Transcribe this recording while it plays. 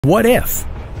What if?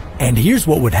 And here's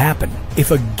what would happen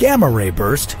if a gamma ray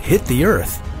burst hit the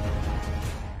Earth.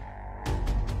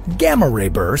 Gamma ray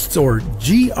bursts, or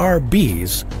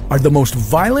GRBs, are the most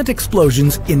violent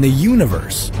explosions in the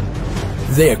universe.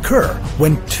 They occur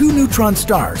when two neutron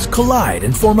stars collide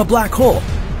and form a black hole,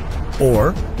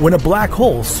 or when a black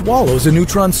hole swallows a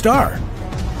neutron star,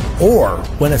 or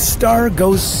when a star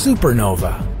goes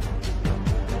supernova.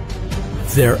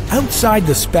 They're outside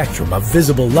the spectrum of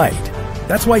visible light.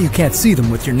 That's why you can't see them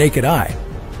with your naked eye.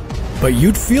 But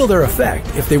you'd feel their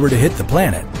effect if they were to hit the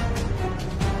planet.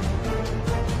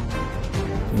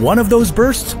 One of those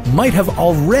bursts might have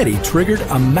already triggered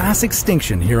a mass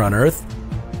extinction here on Earth.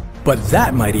 But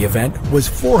that mighty event was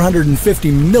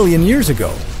 450 million years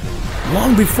ago,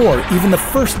 long before even the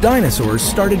first dinosaurs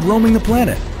started roaming the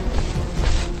planet.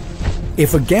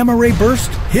 If a gamma ray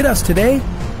burst hit us today,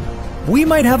 we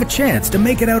might have a chance to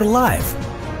make it out alive.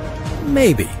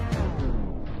 Maybe.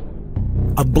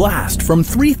 A blast from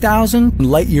 3,000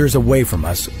 light years away from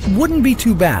us wouldn't be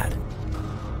too bad.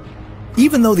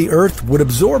 Even though the Earth would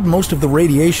absorb most of the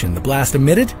radiation the blast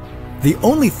emitted, the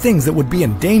only things that would be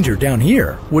in danger down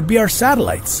here would be our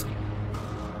satellites.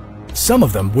 Some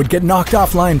of them would get knocked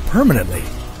offline permanently.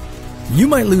 You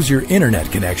might lose your internet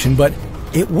connection, but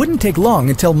it wouldn't take long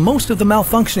until most of the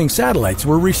malfunctioning satellites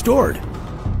were restored.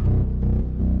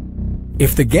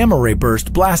 If the gamma ray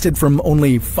burst blasted from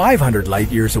only 500 light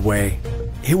years away,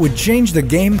 it would change the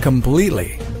game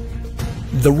completely.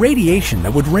 The radiation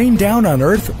that would rain down on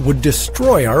Earth would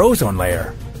destroy our ozone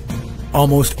layer.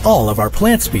 Almost all of our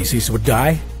plant species would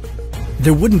die.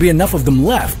 There wouldn't be enough of them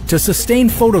left to sustain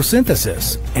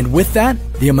photosynthesis, and with that,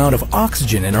 the amount of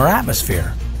oxygen in our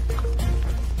atmosphere.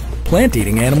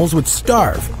 Plant-eating animals would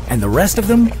starve, and the rest of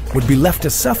them would be left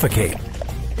to suffocate.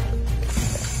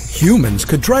 Humans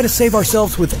could try to save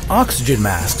ourselves with oxygen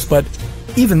masks, but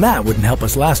even that wouldn't help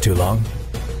us last too long.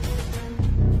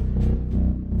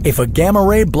 If a gamma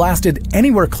ray blasted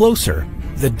anywhere closer,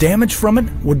 the damage from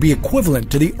it would be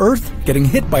equivalent to the Earth getting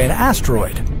hit by an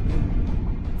asteroid.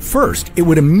 First, it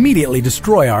would immediately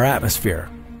destroy our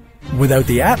atmosphere. Without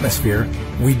the atmosphere,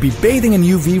 we'd be bathing in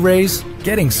UV rays,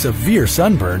 getting severe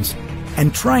sunburns,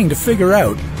 and trying to figure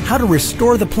out how to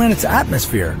restore the planet's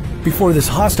atmosphere before this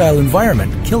hostile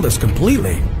environment killed us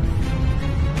completely.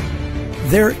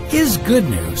 There is good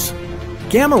news.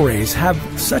 Gamma rays have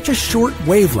such a short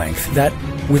wavelength that,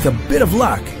 with a bit of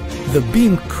luck, the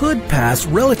beam could pass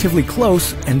relatively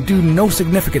close and do no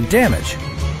significant damage.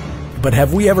 But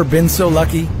have we ever been so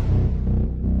lucky?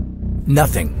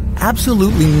 Nothing,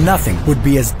 absolutely nothing, would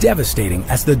be as devastating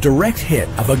as the direct hit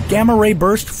of a gamma ray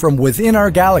burst from within our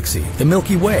galaxy, the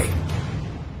Milky Way.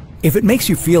 If it makes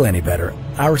you feel any better,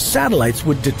 our satellites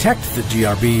would detect the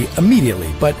GRB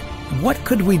immediately, but what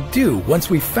could we do once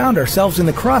we found ourselves in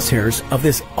the crosshairs of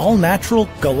this all-natural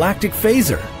galactic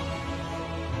phaser?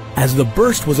 As the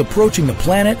burst was approaching the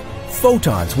planet,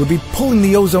 photons would be pulling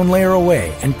the ozone layer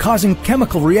away and causing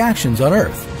chemical reactions on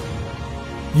Earth.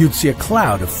 You'd see a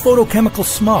cloud of photochemical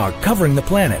smog covering the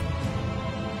planet.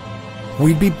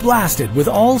 We'd be blasted with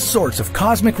all sorts of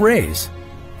cosmic rays.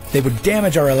 They would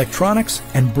damage our electronics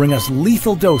and bring us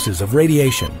lethal doses of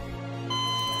radiation.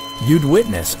 You'd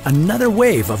witness another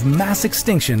wave of mass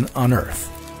extinction on Earth.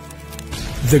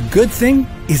 The good thing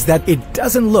is that it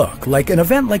doesn't look like an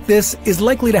event like this is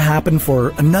likely to happen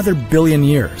for another billion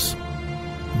years.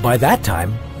 By that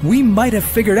time, we might have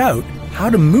figured out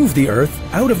how to move the Earth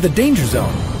out of the danger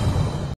zone.